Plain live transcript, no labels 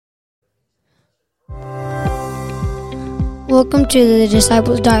Welcome to the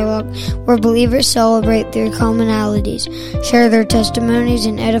Disciples Dialogue, where believers celebrate their commonalities, share their testimonies,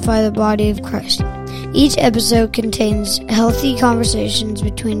 and edify the body of Christ. Each episode contains healthy conversations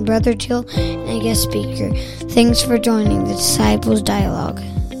between Brother Till and a guest speaker. Thanks for joining the Disciples Dialogue.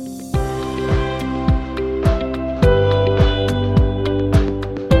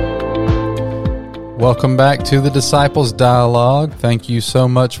 Welcome back to the Disciples Dialogue. Thank you so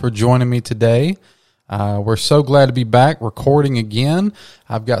much for joining me today. We're so glad to be back recording again.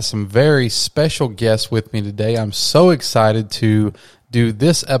 I've got some very special guests with me today. I'm so excited to do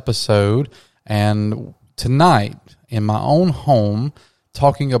this episode, and tonight in my own home,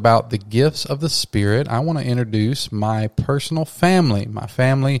 talking about the gifts of the Spirit, I want to introduce my personal family. My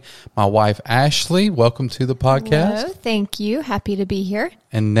wife, Ashlie. Welcome to the podcast. Hello, thank you. Happy to be here.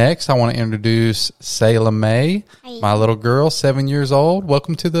 And next, I want to introduce Selah May, my little girl, 7 years old.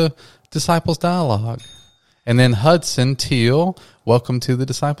 Welcome to the Disciples Dialogue. And then Hudson Teal, welcome to the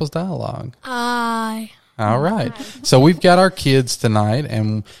Disciples Dialogue. Hi. All right. So we've got our kids tonight,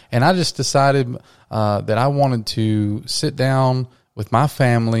 and I just decided that I wanted to sit down with my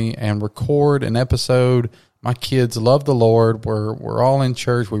family and record an episode. My kids love the Lord. We're all in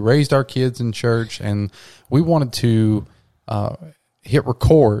church. We raised our kids in church, and we wanted to hit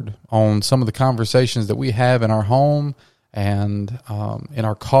record on some of the conversations that we have in our home and in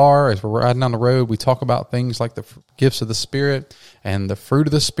our car as we're riding down the road. We talk about things like the gifts of the Spirit and the fruit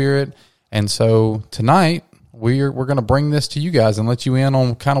of the Spirit. And so tonight we're going to bring this to you guys and let you in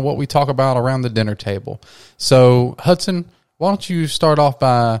on kind of what we talk about around the dinner table. So Hudson, why don't you start off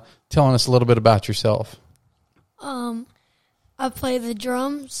by telling us a little bit about yourself? I play the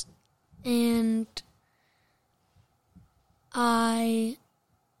drums, and I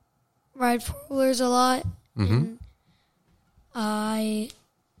ride four-wheelers a lot. Mm-hmm. And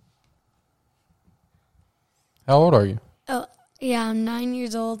How old are you? I'm 9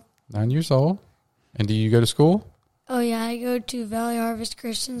 years old. 9 years old. And do you go to school? Oh, yeah, I go to Valley Harvest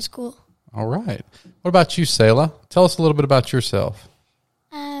Christian School. All right. What about you, Selah? Tell us a little bit about yourself.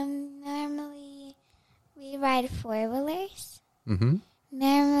 Normally we ride four-wheelers. Mm-hmm.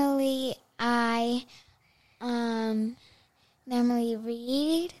 Normally I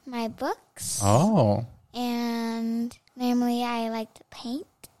read my books. Oh. And normally I like to paint.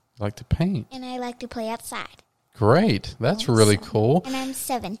 Like to paint. And I like to play outside. Great. That's really cool. And I'm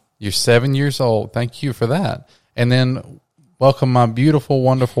 7. You're 7 years old. Thank you for that. And then welcome my beautiful,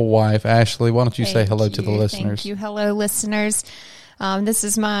 wonderful wife, Ashlie. Why don't you say hello to the listeners? Thank you. Hello, listeners. This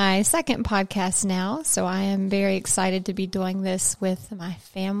is my second podcast now, so I am very excited to be doing this with my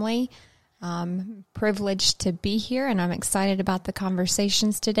family. I'm privileged to be here, and I'm excited about the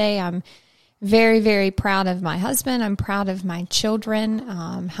conversations today. I'm very, very proud of my husband. I'm proud of my children,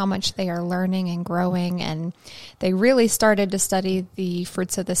 how much they are learning and growing. And they really started to study the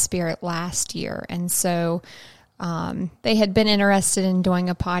fruits of the Spirit last year. And so they had been interested in doing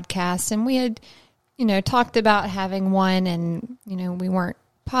a podcast, and we had, talked about having one, and, we weren't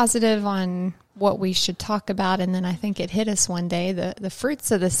positive on what we should talk about. And then I think it hit us one day, the fruits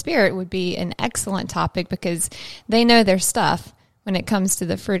of the Spirit would be an excellent topic because they know their stuff when it comes to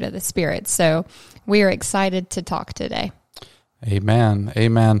the fruit of the Spirit. So we are excited to talk today. Amen.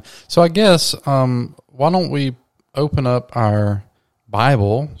 Amen. So I guess, why don't we open up our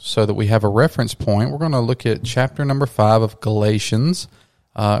Bible so that we have a reference point? We're going to look at chapter number 5 of Galatians,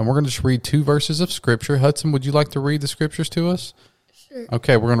 and we're going to just read 2 verses of Scripture. Hudson, would you like to read the Scriptures to us? Sure.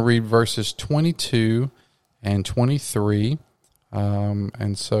 Okay, we're going to read verses 22 and 23.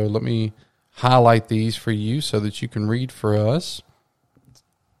 And so let me highlight these for you so that you can read for us.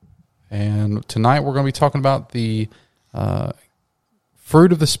 And tonight we're going to be talking about the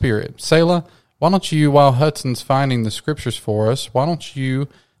fruit of the Spirit. Selah, why don't you, while Hudson's finding the Scriptures for us, why don't you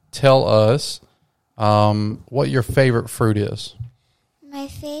tell us what your favorite fruit is? My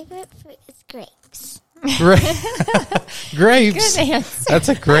favorite fruit is grapes. Grapes. Good answer. That's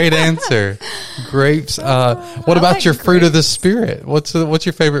a great answer. Grapes. What about your fruit of the Spirit? What's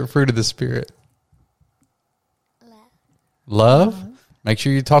your favorite fruit of the Spirit? Love? Make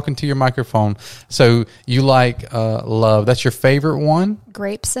sure you're talking to your microphone. So you like love. That's your favorite one?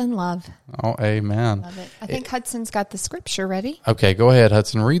 Grapes and love. Oh, amen. Love it. I think Hudson's got the Scripture ready. Okay, go ahead,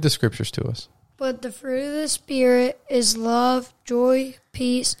 Hudson. Read the Scriptures to us. But the fruit of the Spirit is love, joy,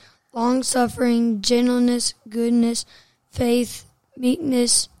 peace, long-suffering, gentleness, goodness, faith,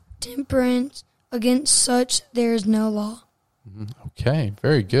 meekness, temperance. Against such there is no law. Okay,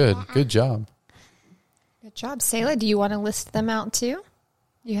 very good. Good job. Good job. Selah, do you want to list them out too?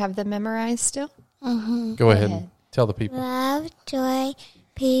 You have them memorized still? Mm-hmm. Go ahead. Tell the people. Love, joy,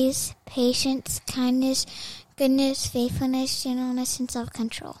 peace, patience, kindness, goodness, faithfulness, gentleness, and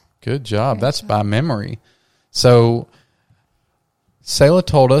self-control. Good job. That's by memory. So Selah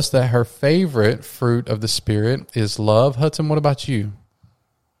told us that her favorite fruit of the Spirit is love. Hudson, what about you?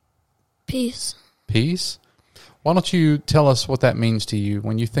 Peace. Peace? Why don't you tell us what that means to you?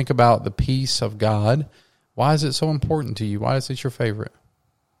 When you think about the peace of God, why is it so important to you? Why is it your favorite?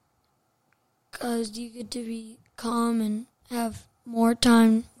 Because you get to be calm and have more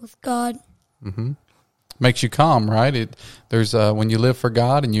time with God. Mm-hmm. Makes you calm, right? There's when you live for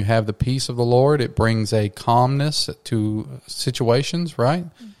God and you have the peace of the Lord, it brings a calmness to situations, right?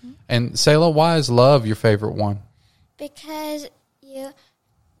 Mm-hmm. And Selah, why is love your favorite one? Because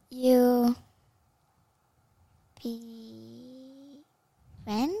you be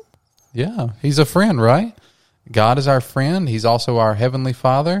friends. Yeah, he's a friend, right? God is our friend. He's also our heavenly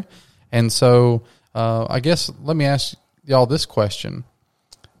Father. And so I guess let me ask y'all this question.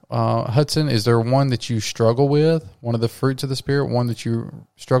 Hudson, is there one that you struggle with? One of the fruits of the Spirit, one that you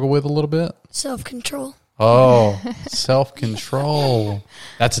struggle with a little bit? Self-control. Oh, self-control.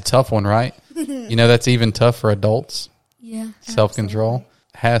 That's a tough one, right? You know, that's even tough for adults. Yeah. Self-control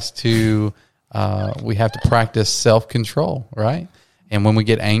has to, we have to practice self-control, right? And when we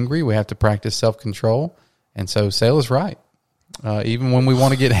get angry, we have to practice self-control. And so Selah's right. Even when we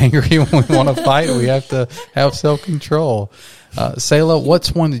want to get angry, when we want to fight, we have to have self-control. Selah,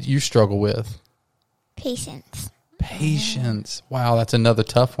 what's one that you struggle with? Patience. Patience. Wow, that's another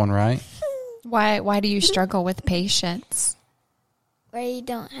tough one, right? Why do you struggle with patience? Where you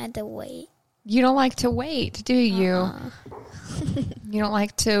don't have to wait. You don't like to wait, do you? You don't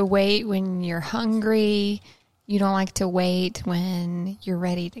like to wait when you're hungry. You don't like to wait when you're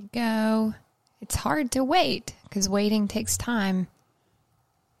ready to go. It's hard to wait because waiting takes time.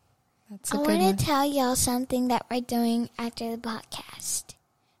 That's a good one. I want to tell y'all something that we're doing after the podcast.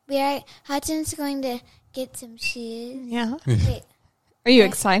 Hudson's going to get some shoes. Yeah. Wait, Are you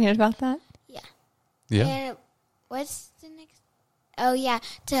excited about that? yeah. Yeah. And what's the next? Oh yeah,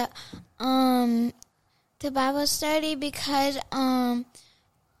 to Bible study because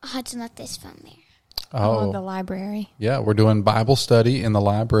Hudson left his phone there. Oh, the library. Yeah, we're doing Bible study in the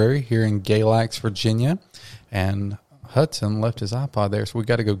library here in Galax, Virginia. And Hudson left his iPod there, so we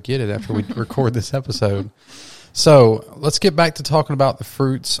got to go get it after we record this episode. So let's get back to talking about the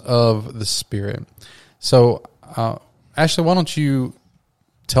fruits of the Spirit. So, Ashlie, why don't you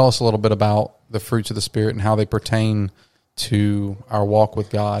tell us a little bit about the fruits of the Spirit and how they pertain to our walk with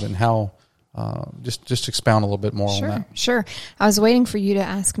God and how, just expound a little bit more on that. Sure. I was waiting for you to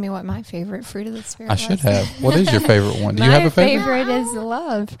ask me what my favorite fruit of the Spirit was. I should have. What is your favorite one? Do you have a favorite? My favorite is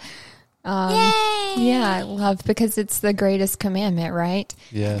love. Yay! Yeah, love, because it's the greatest commandment, right?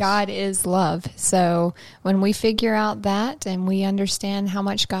 Yes. God is love. So when we figure out that and we understand how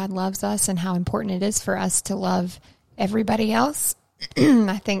much God loves us and how important it is for us to love everybody else,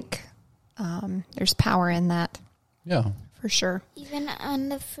 I think there's power in that. Yeah. For sure. Even on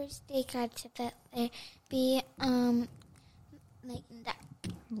the first day, God said that there be light and dark.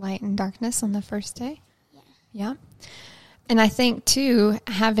 Light and darkness on the first day. Yeah. And I think, too,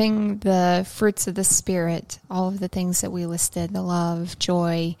 having the fruits of the Spirit, all of the things that we listed, the love,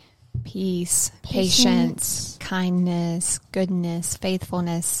 joy, peace, patience, kindness, goodness,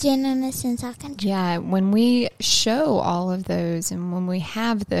 faithfulness, Gentleness and self-control. yeah, when we show all of those and when we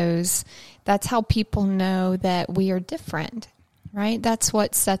have those, that's how people know that we are different, right? That's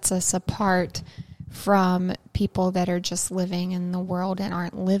what sets us apart from people that are just living in the world and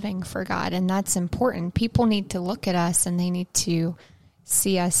aren't living for God. And that's important. People need to look at us and they need to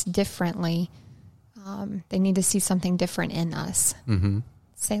see us differently. They need to see something different in us. Mm-hmm.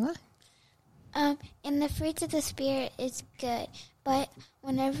 Selah? And the fruits of the Spirit is good. But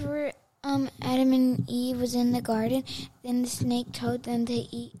whenever Adam and Eve was in the garden, then the snake told them to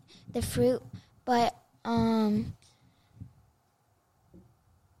eat the fruit. But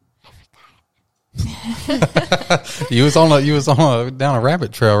You was on down a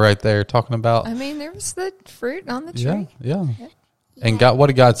rabbit trail right there talking about. I mean, there was the fruit on the tree. Yeah. And God, what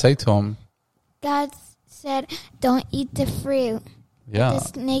did God say to him? God said, "Don't eat the fruit." Yeah. The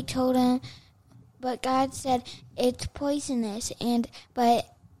snake told him, but God said it's poisonous, but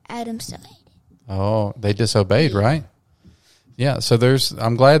Adam still ate it. Oh, they disobeyed, right? Yeah. So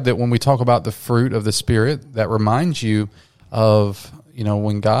I'm glad that when we talk about the fruit of the Spirit, that reminds you of,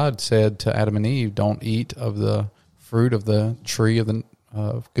 when God said to Adam and Eve, "Don't eat of the fruit of the tree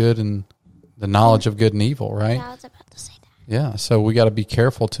of good and the knowledge of good and evil," right? Yeah, I was about to say that. Yeah. So we got to be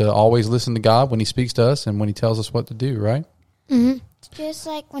careful to always listen to God when He speaks to us and when He tells us what to do, right? Mm-hmm. Just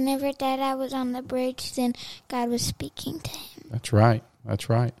like whenever Dad was on the bridge, then God was speaking to him. That's right. That's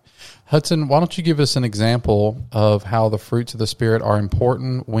right. Hudson, why don't you give us an example of how the fruits of the Spirit are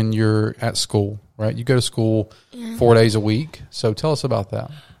important when you're at school, right? You go to school 4 days a week. So tell us about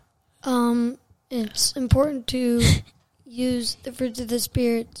that. It's important to use the fruits of the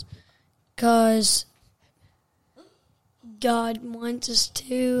Spirit because God wants us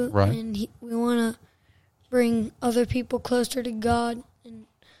to, Right. and we want to bring other people closer to God. And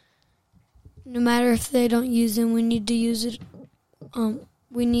no matter if they don't use them, we need to use it.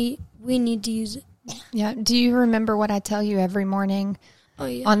 We need to use it. Yeah. Do you remember what I tell you every morning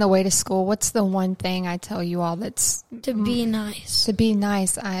on the way to school? What's the one thing I tell you all that's To be nice. to be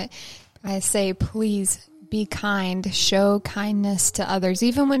nice? I say, please be kind, show kindness to others,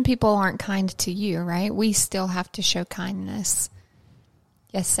 even when people aren't kind to you, right? We still have to show kindness.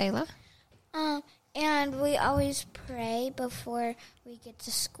 Yes, Selah? And we always pray before we get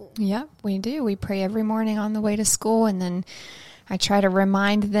to school. Yep, we do. We pray every morning on the way to school, and then I try to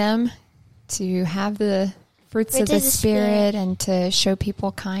remind them to have the fruits of the Spirit and to show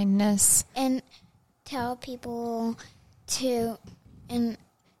people kindness. And tell people to, and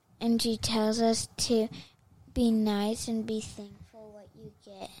she tells us to be nice and be thankful what you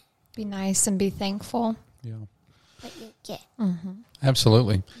get. Be nice and be thankful. Yeah. What you get. Mm-hmm.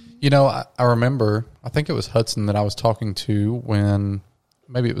 Absolutely. You know, I remember, I think it was Hudson that I was talking to when,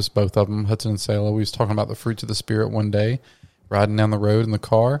 maybe it was both of them, Hudson and Selah. We was talking about the fruits of the Spirit one day, riding down the road in the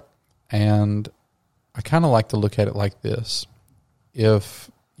car. And I kind of like to look at it like this.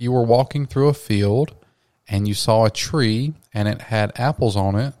 If you were walking through a field and you saw a tree and it had apples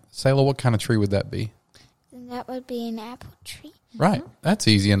on it, Selah, what kind of tree would that be? Then that would be an apple tree. Right. That's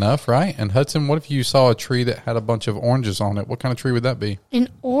easy enough, right? And Hudson, what if you saw a tree that had a bunch of oranges on it? What kind of tree would that be? An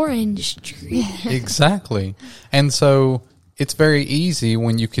orange tree. Exactly. And so it's very easy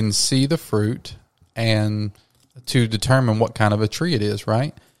when you can see the fruit and to determine what kind of a tree it is,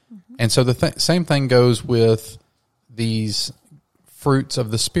 right? Mm-hmm. And so the same thing goes with these fruits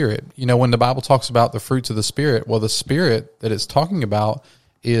of the Spirit. You know, when the Bible talks about the fruits of the Spirit, well, the Spirit that it's talking about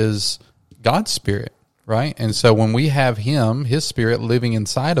is God's Spirit. Right? And so when we have Him, His Spirit living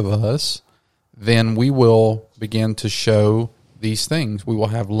inside of us, then we will begin to show these things. We will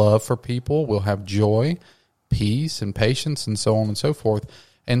have love for people. We'll have joy, peace, and patience, and so on and so forth.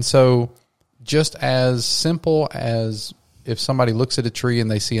 And so just as simple as if somebody looks at a tree and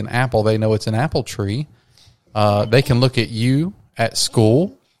they see an apple, they know it's an apple tree. They can look at you at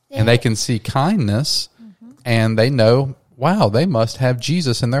school and they can see kindness and they know, wow, they must have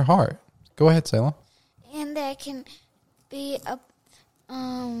Jesus in their heart. Go ahead, Selah. And there can be a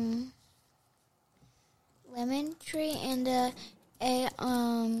lemon tree and I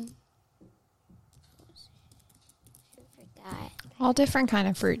forgot. All different kind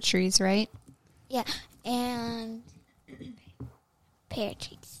of fruit trees, right? Yeah, and pear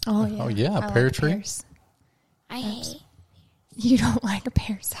trees. Oh, yeah. Oh, yeah, I pear like tree. Pears. I hate. You don't like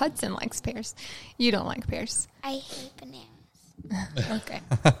pears. Hudson likes pears. You don't like pears. I hate bananas. Okay.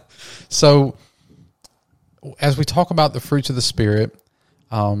 So as we talk about the fruits of the Spirit,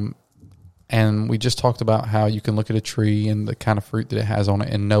 and we just talked about how you can look at a tree and the kind of fruit that it has on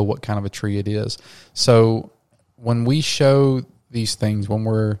it and know what kind of a tree it is. So when we show these things, when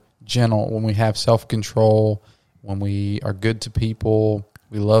we're gentle, when we have self-control, when we are good to people,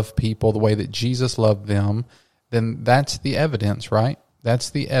 we love people the way that Jesus loved them, then that's the evidence, right? That's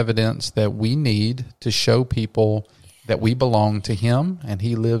the evidence that we need to show people that we belong to Him and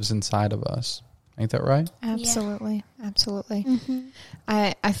He lives inside of us. Ain't that right? Absolutely. Yeah. Absolutely. Mm-hmm.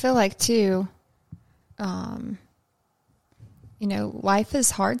 I feel like, too, life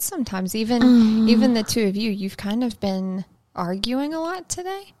is hard sometimes. Even the two of you, you've kind of been arguing a lot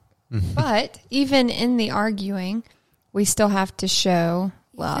today. Mm-hmm. But even in the arguing, we still have to show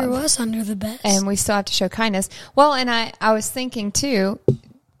love. Threw us under the bus. And we still have to show kindness. Well, and I was thinking, too,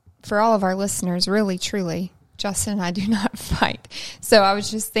 for all of our listeners, really, truly, Justin and I do not fight. So I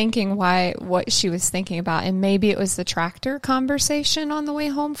was just thinking what she was thinking about. And maybe it was the tractor conversation on the way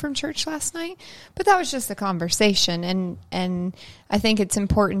home from church last night. But that was just a conversation. And I think it's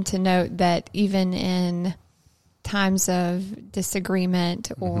important to note that even in times of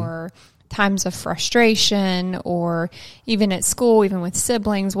disagreement or times of frustration or even at school, even with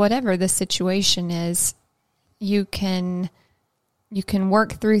siblings, whatever the situation is, you can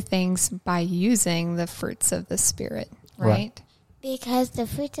work through things by using the fruits of the Spirit, right? Because the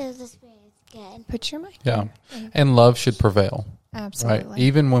fruits of the Spirit is good. Put your mic Yeah. down. And love should prevail. Absolutely. Right?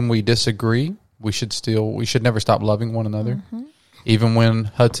 Even when we disagree, we should never stop loving one another. Mm-hmm. Even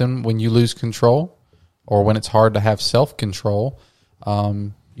when you lose control or when it's hard to have self-control,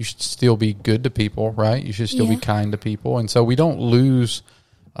 you should still be good to people, right? You should still be kind to people. And so we don't lose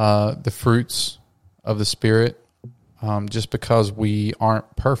the fruits of the Spirit just because we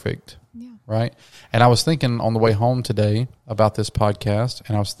aren't perfect, right? And I was thinking on the way home today about this podcast,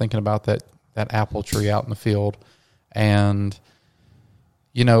 and I was thinking about that apple tree out in the field. And,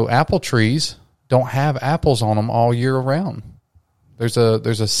 apple trees don't have apples on them all year around. There's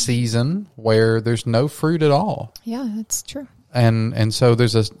a season where there's no fruit at all. Yeah, that's true. And so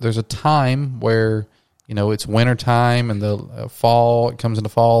there's a time where, it's winter time and the fall, it comes into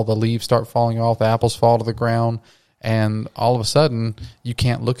fall, the leaves start falling off, the apples fall to the ground, and all of a sudden you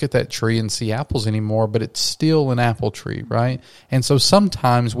can't look at that tree and see apples anymore, but it's still an apple tree, right? And so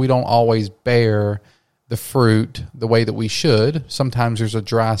sometimes we don't always bear the fruit the way that we should. Sometimes there's a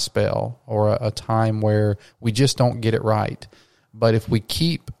dry spell or a time where we just don't get it right. But if we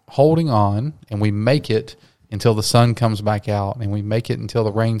keep holding on and we make it until the sun comes back out and we make it until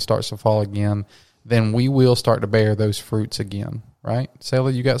the rain starts to fall again, then we will start to bear those fruits again, right?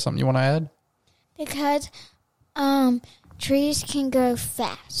 Selah, you got something you want to add? Because trees can grow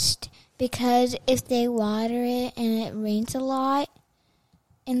fast. Because if they water it and it rains a lot,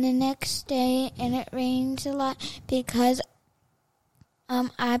 and the next day and it rains a lot, because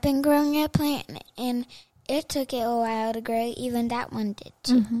I've been growing a plant and it took it a while to grow. Even that one did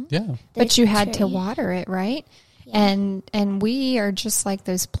too. Mm-hmm. Yeah. But you had to water it, right? Yeah. And we are just like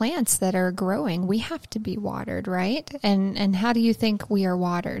those plants that are growing. We have to be watered, right? And how do you think we are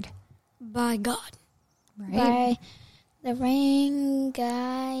watered? By God. Right? By the rain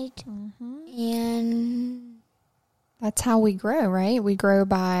guide and That's how we grow, right? We grow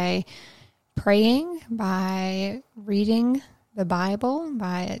by praying, by reading the Bible,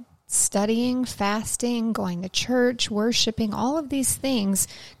 by studying, fasting, going to church, worshiping. All of these things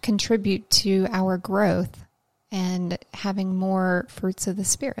contribute to our growth and having more fruits of the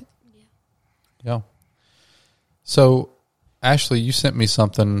Spirit. Yeah. So, Ashlie, you sent me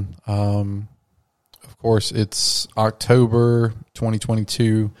something. Of course, it's October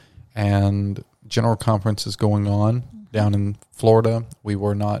 2022, and General Conference is going on down in Florida. We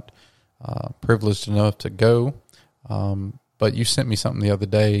were not privileged enough to go, but you sent me something the other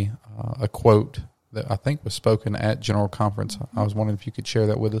day, a quote that I think was spoken at General Conference. I was wondering if you could share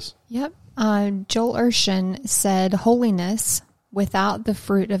that with us. Yep. Joel Urshan said, "Holiness without the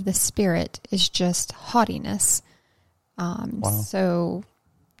fruit of the Spirit is just haughtiness." Wow. So,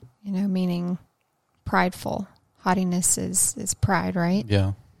 meaning prideful. Haughtiness is pride, right?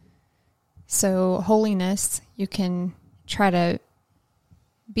 Yeah. So holiness, you can try to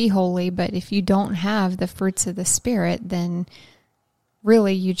be holy, but if you don't have the fruits of the Spirit, then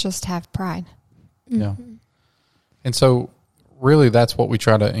really you just have pride. Yeah. And so really that's what we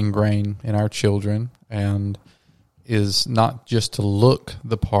try to ingrain in our children, and is not just to look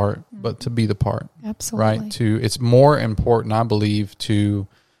the part, but to be the part. Absolutely. Right? It's more important, I believe, to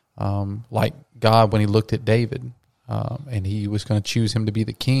like God when he looked at David and he was going to choose him to be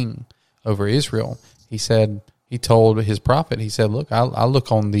the king over Israel. He told his prophet, he said, look, I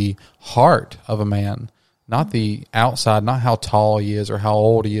look on the heart of a man, not the outside, not how tall he is or how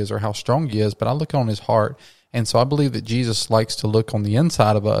old he is or how strong he is, but I look on his heart. And so I believe that Jesus likes to look on the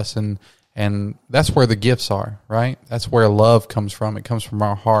inside of us, and that's where the gifts are, right? That's where love comes from. It comes from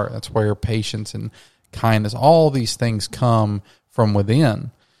our heart. That's where patience and kindness, all these things come from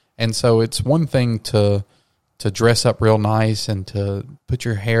within. And so it's one thing to dress up real nice and to put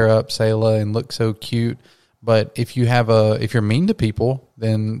your hair up, Selah, and look so cute. But if you're mean to people,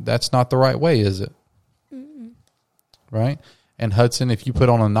 then that's not the right way, is it? Mm-hmm. Right? And Hudson, if you put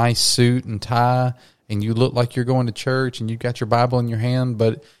on a nice suit and tie and you look like you're going to church and you got your Bible in your hand,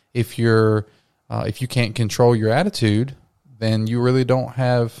 but if you can't control your attitude, then you really don't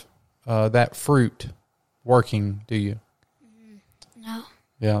have that fruit working, do you? no.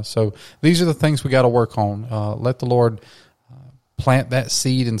 Yeah, so these are the things we got to work on. Let the Lord plant that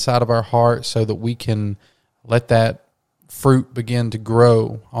seed inside of our heart so that we can let that fruit begin to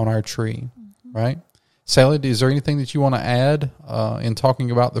grow on our tree, right? Selah, is there anything that you want to add in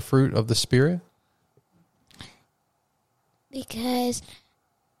talking about the fruit of the Spirit? Because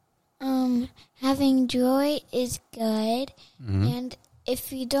having joy is good, and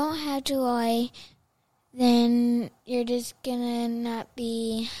if you don't have joy, then you're just gonna not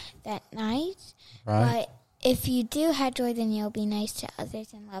be that nice. Right. But if you do have joy, then you'll be nice to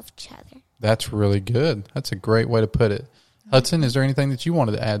others and love each other. That's really good. That's a great way to put it. Hudson, is there anything that you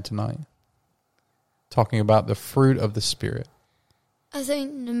wanted to add tonight? Talking about the fruit of the Spirit. I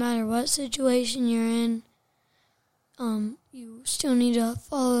think no matter what situation you're in, you still need to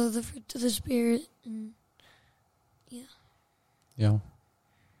follow the fruit of the Spirit. And Yeah.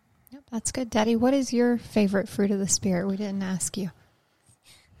 That's good. Daddy, what is your favorite fruit of the Spirit? We didn't ask you.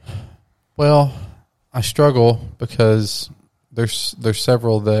 Well, I struggle because there's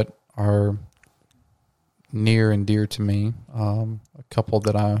several that are near and dear to me. A couple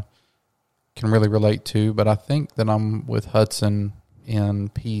that I can really relate to, but I think that I'm with Hudson in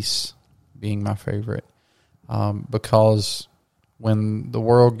peace being my favorite, because when the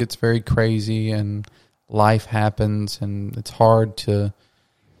world gets very crazy and life happens and it's hard to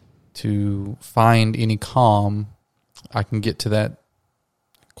find any calm, I can get to that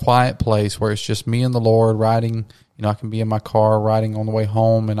quiet place where it's just me and the Lord riding. I can be in my car riding on the way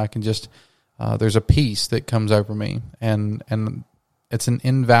home, and I can just there's a peace that comes over me, and it's an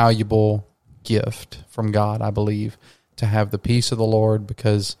invaluable gift from God, I believe, to have the peace of the Lord,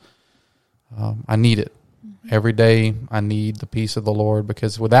 because I need it every day. I need the peace of the Lord,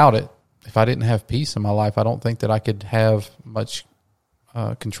 because without it, if I didn't have peace in my life, I don't think that I could have much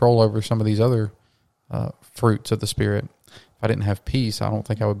control over some of these other fruits of the Spirit. If I didn't have peace, I don't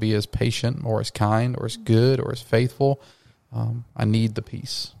think I would be as patient or as kind or as good or as faithful. I need the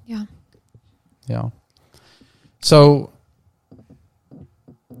peace. Yeah. Yeah. So,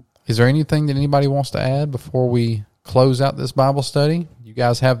 is there anything that anybody wants to add before we close out this Bible study? You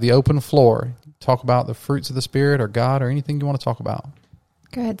guys have the open floor. Talk about the fruits of the Spirit or God or anything you want to talk about.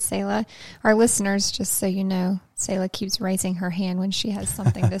 Go ahead, Selah. Our listeners, just so you know, Selah keeps raising her hand when she has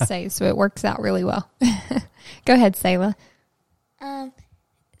something to say, so it works out really well. Go ahead, Selah.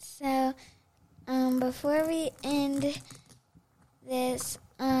 Before we end this,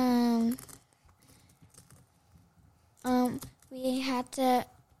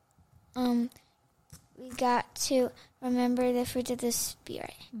 we got to remember the fruits of the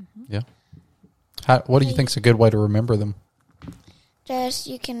Spirit. Mm-hmm. Yeah. What do you think is a good way to remember them? Just,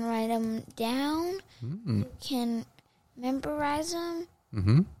 you can write them down. Mm-hmm. You can memorize them.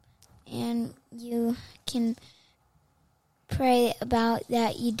 Mm-hmm. And you can pray about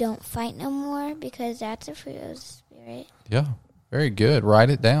that you don't fight no more, because that's a fruit of the Spirit. Yeah. Very good. Write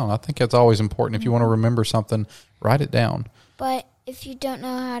it down. I think that's always important. If you want to remember something, write it down. But if you don't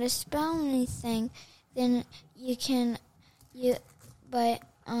know how to spell anything, then you can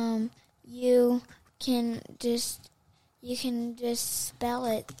just spell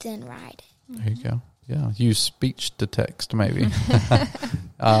it, then write it. There you go. Yeah. Use speech to text, maybe.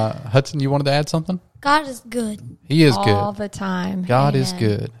 Hudson, you wanted to add something? God is good. He is good. All the time. God Amen. is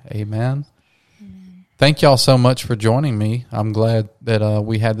good. Amen. Thank y'all so much for joining me. I'm glad that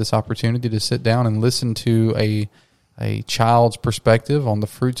we had this opportunity to sit down and listen to a child's perspective on the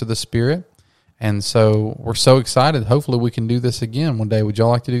fruits of the Spirit. And so we're so excited. Hopefully we can do this again one day. Would y'all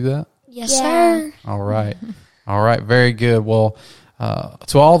like to do that? Yes, sir. All right. All right. Very good. Well,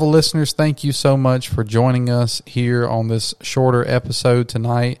 to all the listeners, thank you so much for joining us here on this shorter episode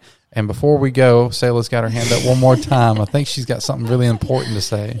tonight. And before we go, Selah's got her hand up one more time. I think she's got something really important to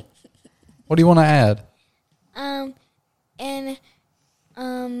say. What do you want to add?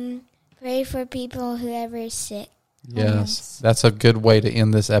 Pray for people whoever is sick. Yes, that's a good way to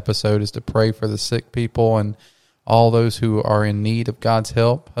end this episode, is to pray for the sick people and all those who are in need of God's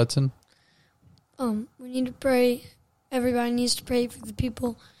help. Hudson? We need to pray. Everybody needs to pray for the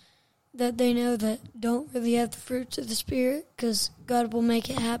people that they know that don't really have the fruits of the Spirit, because God will make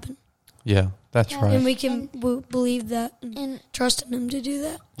it happen. Yeah, that's right. And we can believe that and trust in Him to do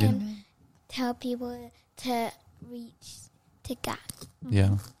that. Yeah. And tell people to reach to God.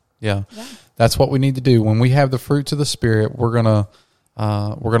 Yeah. That's what we need to do. When we have the fruits of the Spirit, we're gonna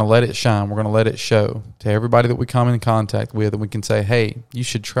let it shine. We're gonna let it show to everybody that we come in contact with, and we can say, "Hey, you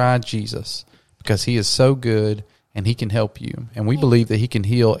should try Jesus, because He is so good and He can help you." And we believe that He can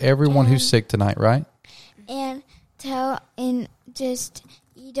heal everyone who's sick tonight, right? And you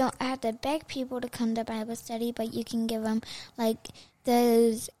don't have to beg people to come to Bible study, but you can give them like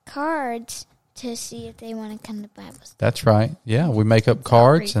those cards to see if they want to come to Bible study. That's right. Yeah, we make up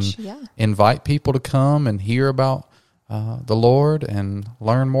cards outreach, and invite people to come and hear about the Lord and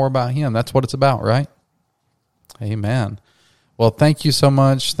learn more about Him. That's what it's about, right? Amen. Well, thank you so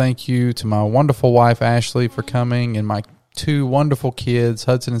much. Thank you to my wonderful wife, Ashlie, for coming, and my two wonderful kids,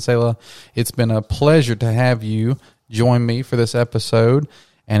 Hudson and Selah. It's been a pleasure to have you join me for this episode.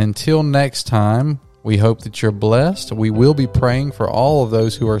 And until next time, we hope that you're blessed. We will be praying for all of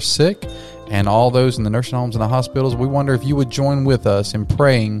those who are sick and all those in the nursing homes and the hospitals. We wonder if you would join with us in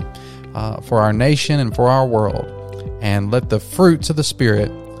praying for our nation and for our world. And let the fruits of the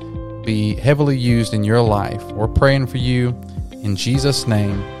Spirit be heavily used in your life. We're praying for you. In Jesus'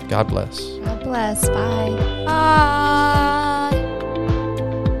 name, God bless. God bless. Bye. Bye.